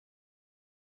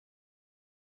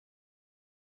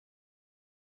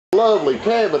Lovely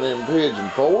cabin in Pigeon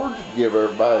Forge. Give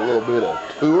everybody a little bit of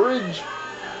tourage.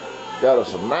 Got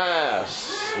us a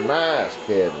nice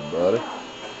cabin, buddy.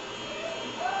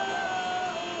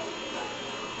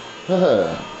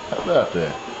 How about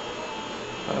that?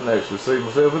 I can actually see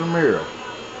myself in the mirror.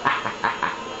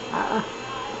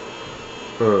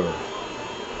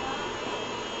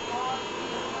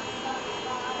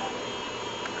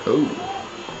 Cool.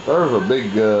 There's a big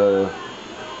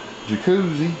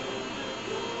jacuzzi.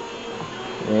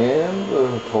 And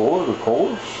the toilet, of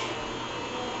course.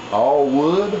 All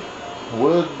wood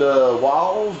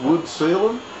walls, wood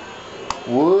ceiling,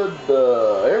 wood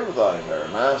everything there.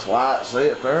 Nice light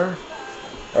set there.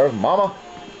 There's Mama.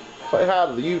 Say hi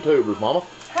to the YouTubers, Mama.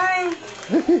 Hi. I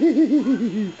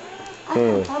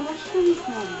can find my shoes,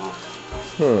 Mama.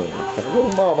 Little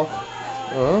Mama.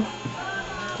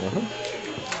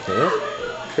 Yeah.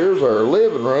 Here's our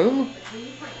living room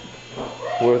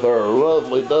with our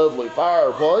lovely, dovely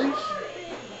fireplace.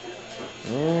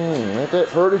 Ain't that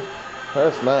pretty?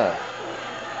 That's nice.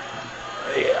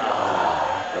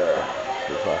 Yeah, there.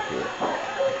 Just like that.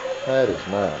 That is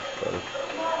nice, buddy.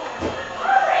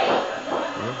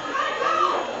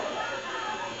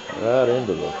 Right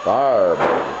into the fire,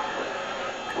 buddy.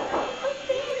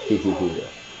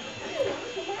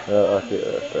 I like it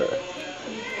right there.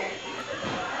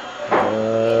 I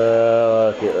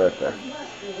like it right there.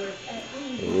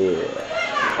 Yeah.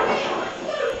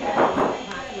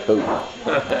 Cool.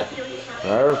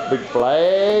 There's a big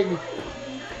flag.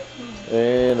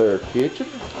 And our kitchen.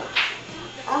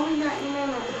 I'll be back in a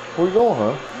minute. Where you going,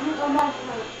 huh? I'm going back to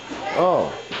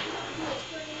Oh.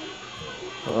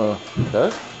 Okay.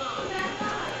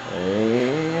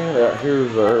 And out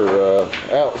here's our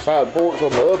outside porch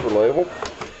on the upper level.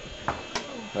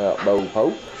 Outdoor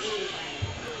porch.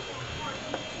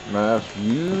 Nice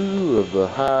view of the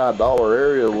high dollar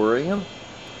area we're in.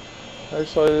 They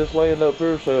say this land up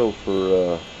here sells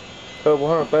for a couple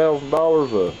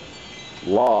 $100,000 a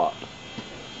lot.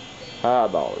 High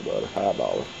dollar, buddy, high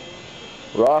dollar.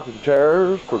 Rocking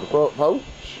chairs for the front porch.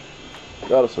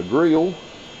 Got us a grill.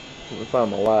 Let me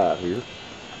find my light here.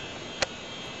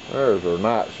 There's our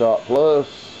Night Shot Plus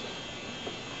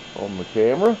on the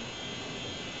camera.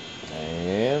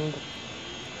 And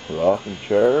rocking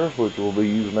chairs, which we'll be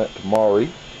using that tomorrow.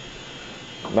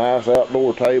 Nice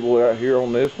outdoor table out here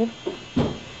on this one.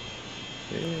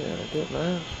 Yeah, ain't that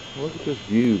nice? Look at this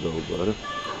view though, buddy.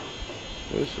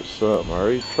 This is something.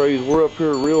 These trees, we're up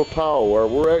here real tall.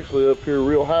 We're actually up here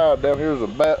real high. Down here is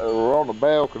we're on the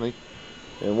balcony.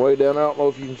 And way down, I don't know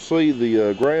if you can see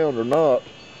the ground or not.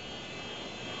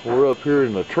 We're up here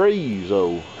in the trees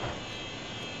though.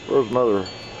 There's another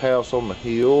house on the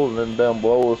hill, and then down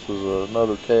below us is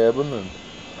another cabin, and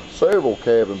several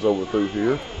cabins over through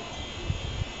here.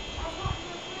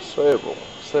 Several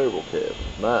cabins.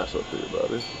 Nice up here,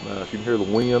 buddy. Nice. You can hear the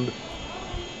wind.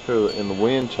 And the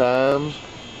wind chimes.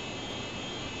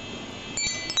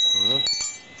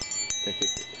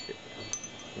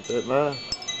 Isn't that nice?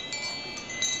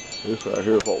 This right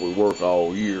here is what we work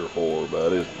all year for,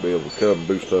 buddy, is to be able to come and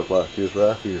do stuff like this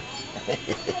right here.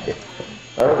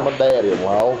 There's my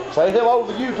daddy-in-law. Say hello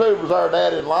to the YouTubers, our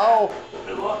daddy-in-law.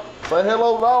 Say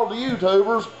hello to all the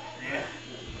YouTubers.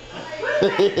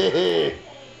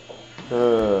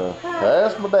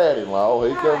 That's my daddy-in-law.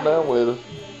 He come down with us.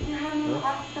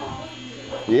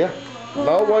 Yeah.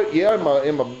 No, wait. Yeah,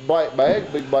 in my black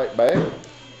bag, big black bag.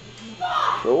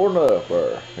 Sure enough,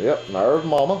 there. Yep. And there's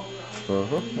Mama.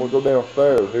 We'll go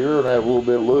downstairs here and have a little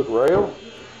bit of look around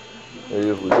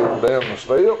as we go down the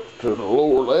steps to the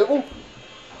lower level.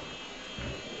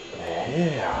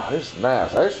 Yeah, it's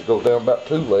nice. Actually goes down about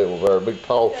 2 levels there. Big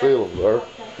tall ceilings there.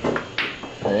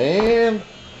 And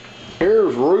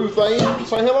here's Ruth Ann.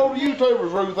 Say hello to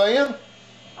YouTubers, Ruth Ann.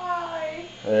 Hi.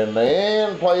 And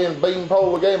then playing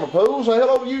beanpole, a game of pool. Say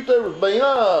hello to YouTubers,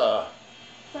 Beana.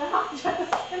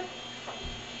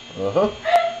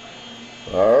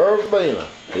 There's Beana.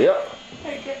 Yep.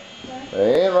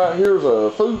 And right here's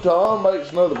a futon,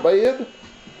 makes another bed.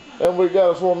 And we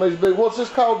got us one of these big, what's this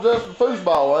called, Justin?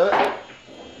 Foosball, ain't it?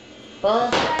 Huh?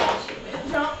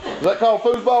 Is that called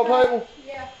foosball table?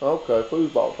 Yeah. Okay,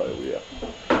 foosball table, yeah.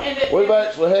 We've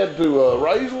actually had to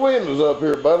raise the windows up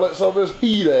here, but let some of this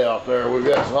heat out there. We've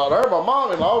got some hot. There's my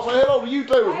mom-in-law. Say hello to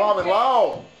YouTubers,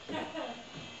 mom-in-law.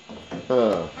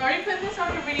 Are you putting this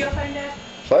on your video phone, Dad?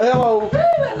 Say hello.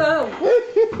 Hello.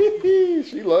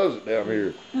 She loves it down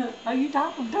here. Are you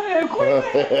talking to her? Quick.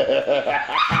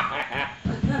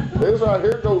 This right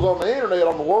here goes on the internet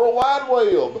on the World Wide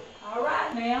Web. All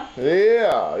right now.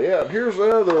 Yeah, yeah. And here's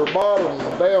the other bottom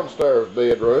downstairs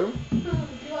bedroom. Do you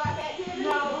like that, Kevin?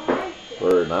 No.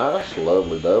 Very nice,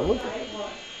 lovely, lovely.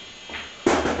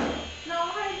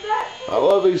 I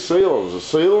love these ceilings. The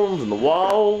ceilings and the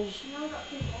walls,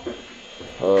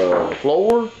 the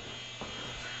floor.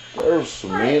 There's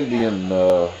some Indian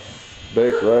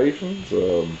decorations.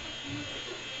 A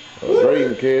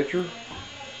dream catcher.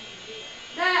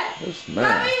 That's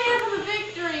nice. Have a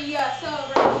victory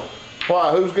celebration.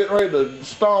 Why? Who's getting ready to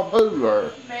stomp who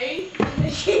there? Me.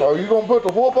 Are you gonna put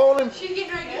the whoop on him? She's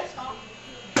getting ready to get stomped.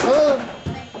 Huh?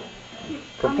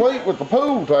 Complete with the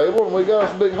pool table, and we got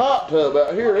us a big hot tub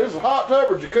out here. Is this a hot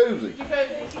tub or jacuzzi?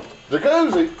 Jacuzzi.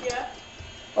 Jacuzzi? Yeah.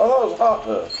 I thought it was a hot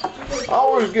tub. I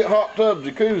always get hot tub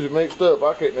jacuzzi mixed up.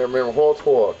 I can't never remember what's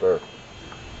what there.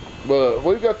 But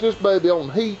we've got this baby on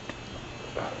heat.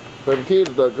 Them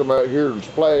kids that come out here and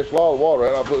splash a lot of water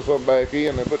out. I put something back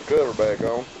in and put the cover back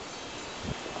on.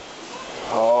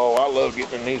 Oh, I love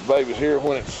getting in these babies here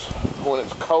when it's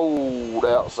cold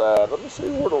outside. Let me see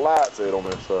where the light's at on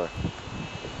this thing.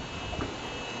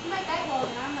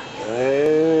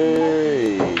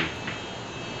 Hey,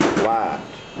 light.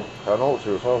 I know it's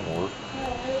here somewhere.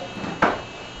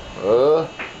 Huh.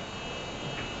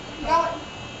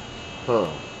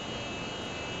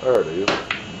 There it is.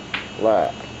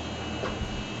 Light.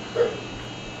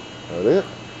 That it?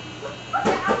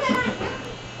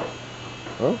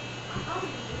 Huh?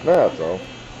 Now it's on.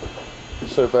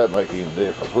 Let's see if that makes any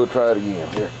difference. We'll try it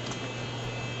again here.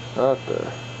 Right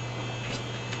there.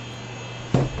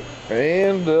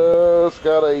 And it's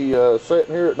got a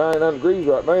setting here at 99 degrees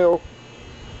right now.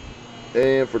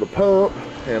 And for the pump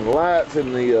and lights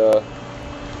in the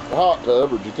hot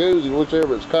tub or jacuzzi,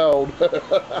 whichever it's called.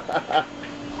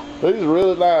 These are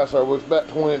really nice. It's about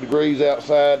 20 degrees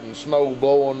outside and snow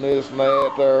blowing this and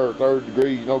that there, 30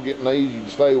 degrees, you know, getting easy to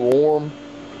stay warm.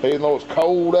 Even though it's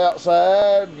cold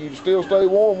outside, you can still stay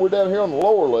warm. We're down here on the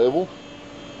lower level.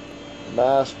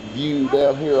 Nice view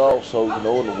down here also, you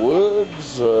know, in the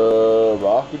woods.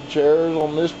 Rocking chairs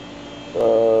on this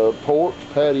porch,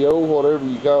 patio, whatever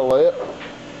you call that.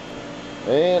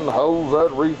 And the hose there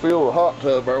to refill the hot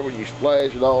tub there when you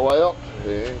splash it all out.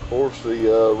 And of course the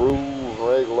rules and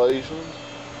regulations.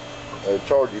 They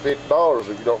charge you $50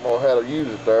 if you don't know how to use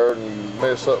it there and you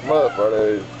mess something up. Right,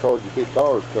 they charge you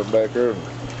 $50 to come back there and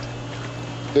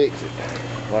fix it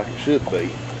like it should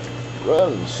be.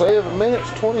 Running 7 minutes,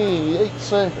 28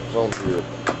 seconds on here.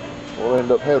 We'll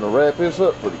end up having to wrap this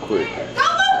up pretty quick. Don't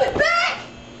move it back!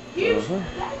 That's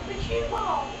the cue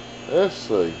ball. Let's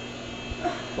see.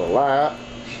 The light.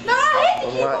 No, I hit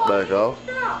the The cue light ball. back off.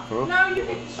 Stop. Huh? No, you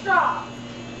hit the stop.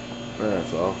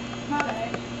 That's all. My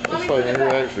bad. This thing here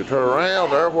actually turn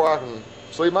around there where I can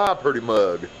see my pretty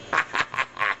mug.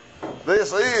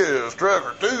 This is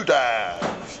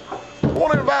Trucker2Times. I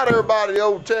want to invite everybody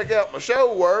to check out my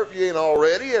show work if you ain't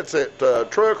already. It's at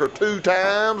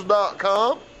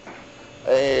TruckerTwotimes.com.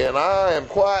 And I am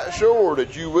quite sure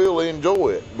that you will enjoy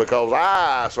it because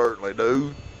I certainly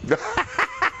do.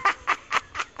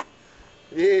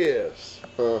 Yes.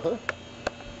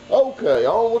 Okay,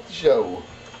 on with the show.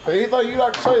 Anything you'd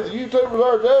like to say to the YouTubers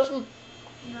there, Justin?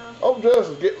 No. Oh,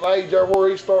 Justin's getting the age there where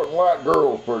he's starting to like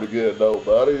girls pretty good, though,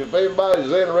 buddy. If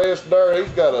anybody's interested there,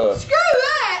 he's got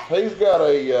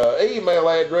a email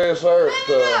address there.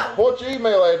 What's your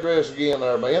email address again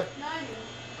there, man?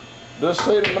 Just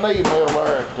send him an email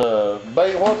there at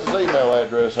Ben. What's his email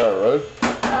address there, Rose?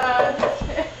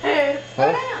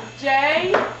 It's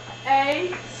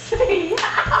J-A-C.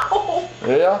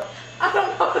 Yeah. I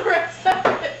don't know the rest of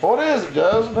it. What is it,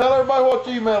 Justin? Tell everybody what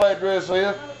your email address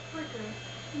is.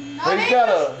 He's got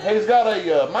a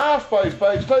MySpace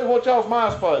page too. What's y'all's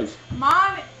MySpace?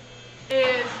 Mine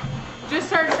is just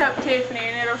search up Tiffany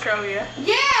and it'll show you.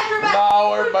 Yeah,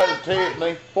 No, everybody's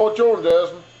Tiffany. What's yours,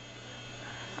 Justin?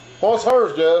 What's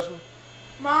hers, Justin?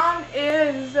 Mine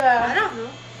is I don't know.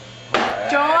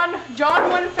 John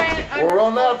one fan. We're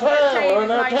running out of time. We're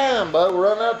running out of time, bud. We're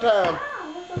running out of time.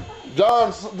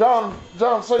 John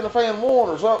Cena fan 1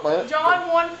 or something, man. John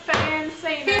one fan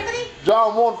Cena. Tiffany?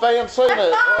 John 1 fan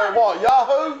Cena. What,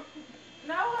 Yahoo?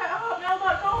 No, at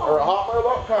hotmail.com. Or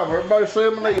hotmail.com. Everybody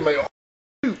send them an email.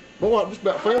 Shoot, boy, I just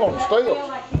about fell on the steps.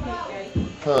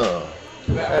 Huh.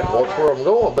 Watch where I'm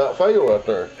going. About fell right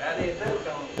there.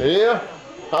 Yeah.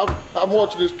 I'm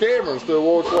watching this camera instead of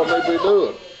watching what they be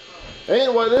doing.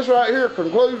 Anyway, this right here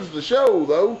concludes the show,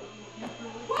 though.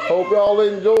 Hope y'all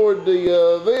enjoyed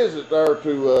the visit there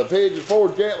to Pigeon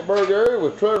Forge, Gatlinburg area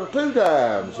with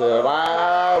Trucker2Times. And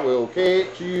I will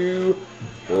catch you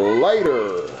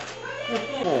later.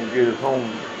 I'm going to get us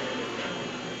home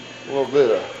a little bit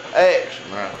of action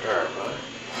right there, buddy.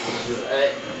 Just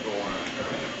action going right there.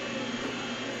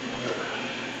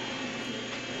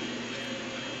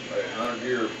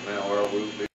 years from now